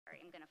All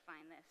right, I'm gonna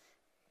find this.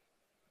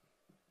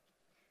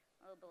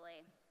 Oh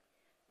boy.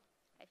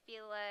 I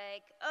feel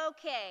like,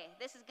 okay,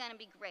 this is gonna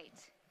be great.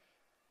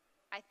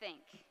 I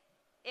think.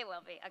 It will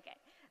be, okay.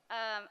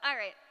 All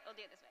right, we'll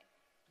do it this way.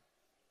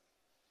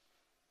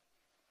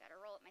 Gotta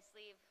roll up my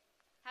sleeve.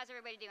 How's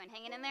everybody doing?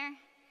 Hanging in there?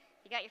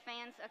 You got your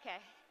fans? Okay.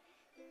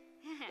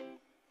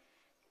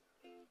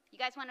 You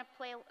guys wanna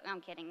play? No,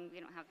 I'm kidding,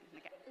 we don't have,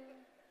 okay.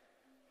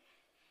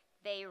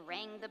 They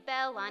rang the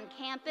bell on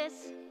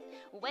campus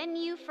when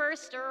you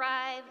first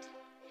arrived.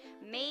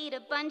 Made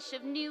a bunch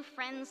of new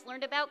friends,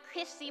 learned about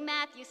Chrissy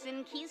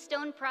Matthewson,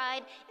 Keystone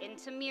Pride,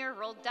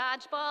 intramural,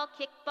 dodgeball,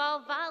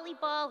 kickball,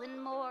 volleyball, and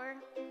more.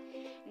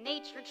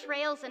 Nature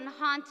trails and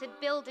haunted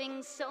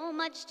buildings, so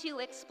much to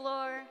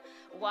explore.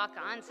 Walk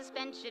on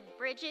suspension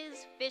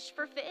bridges, fish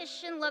for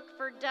fish and look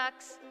for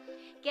ducks.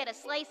 Get a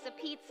slice of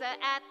pizza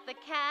at the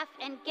caf,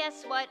 and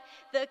guess what?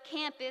 The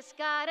campus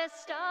got a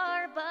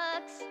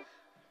Starbucks.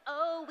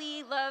 Oh,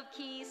 we love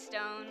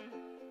Keystone.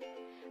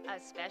 A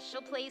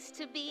special place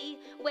to be,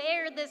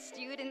 where the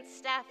students,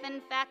 staff,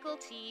 and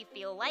faculty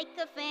feel like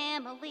a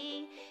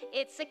family.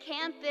 It's a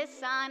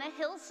campus on a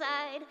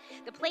hillside,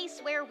 the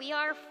place where we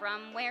are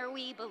from, where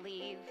we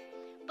believe,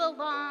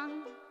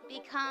 belong,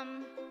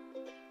 become.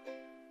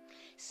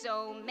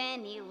 So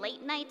many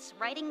late nights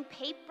writing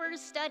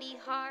papers, study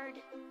hard.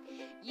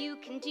 You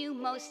can do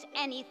most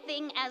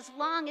anything as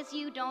long as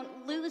you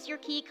don't lose your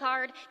key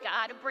card.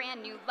 Got a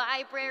brand new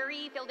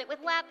library, filled it with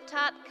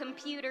laptop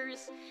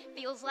computers.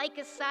 Feels like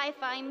a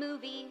sci-fi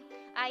movie.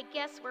 I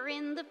guess we're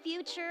in the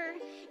future.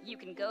 You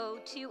can go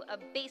to a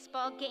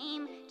baseball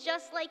game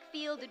just like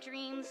Field of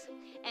Dreams.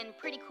 And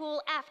pretty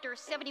cool, after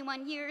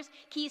 71 years,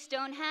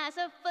 Keystone has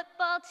a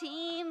football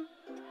team.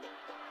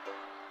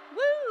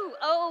 Woo!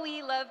 Oh,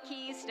 we love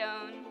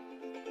Keystone.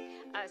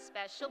 A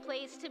special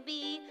place to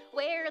be,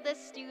 where the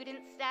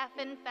students, staff,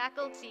 and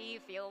faculty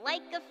feel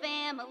like a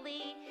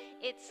family.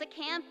 It's a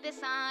campus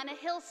on a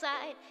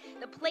hillside,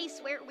 the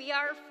place where we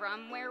are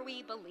from, where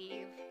we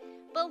believe,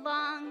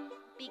 belong,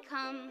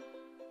 become.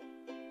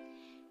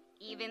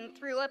 Even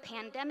through a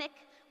pandemic,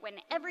 when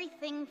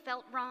everything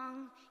felt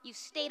wrong, you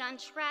stayed on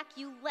track,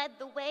 you led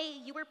the way,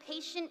 you were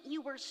patient,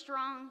 you were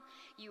strong.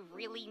 You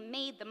really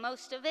made the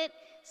most of it,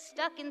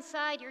 stuck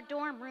inside your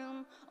dorm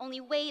room.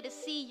 Only way to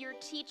see your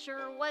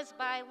teacher was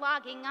by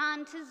logging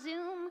on to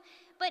Zoom.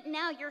 But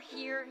now you're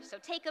here, so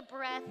take a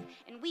breath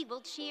and we will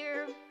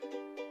cheer.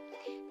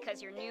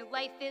 'Cause your new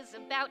life is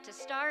about to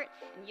start,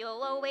 and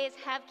you'll always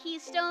have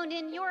Keystone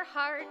in your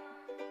heart.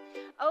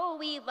 Oh,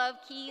 we love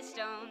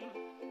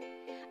Keystone.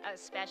 A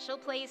special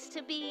place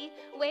to be,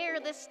 where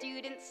the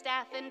students,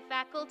 staff, and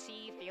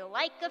faculty feel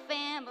like a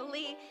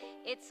family.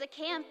 It's a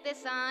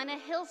campus on a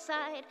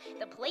hillside,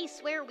 the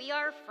place where we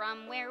are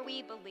from, where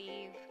we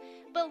believe,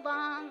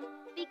 belong,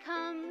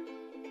 become.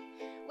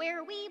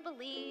 Where we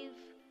believe,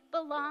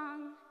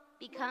 belong,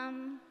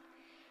 become.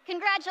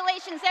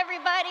 Congratulations,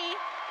 everybody.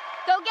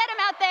 Go get them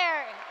out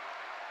there.